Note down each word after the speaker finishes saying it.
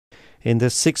in the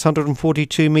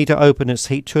 642-metre open. It's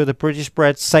Heat 2 of the British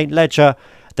bred St. Ledger.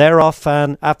 They're off,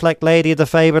 and Affleck Lady, the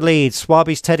favourite, leads.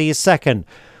 Swabi's Teddy is second.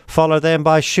 Followed then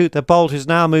by Shoot the Bolt, who's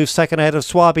now moved second ahead of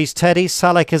Swabi's Teddy.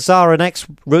 Saleh Kazara next.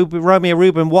 Romeo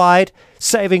Rubin wide.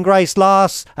 Saving Grace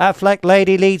last. Affleck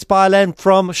Lady leads by a length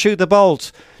from Shoot the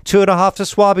Bolt. 2.5 to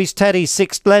Swabi's Teddy.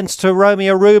 6 lengths to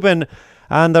Romeo Rubin.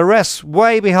 And the rest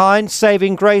way behind.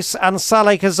 Saving Grace and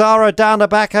Saleh Kazara down the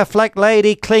back. Affleck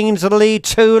Lady clinging to the lead.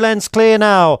 2 lengths clear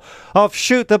now of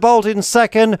Shoot the Bolt in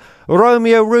second.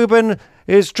 Romeo Rubin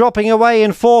is dropping away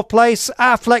in 4th place.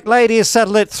 Affleck Lady has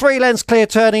settled it. 3 lengths clear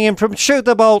turning in from Shoot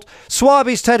the Bolt.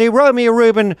 Swabi's Teddy, Romeo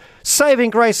Rubin, Saving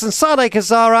Grace and Saleh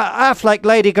Kazara. Affleck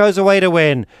Lady goes away to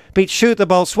win. Beats Shoot the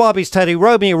Bolt, Swabi's Teddy,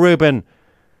 Romeo Rubin.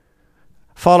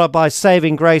 Followed by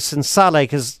Saving Grace and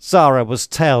Saleh Kazara was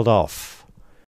tailed off.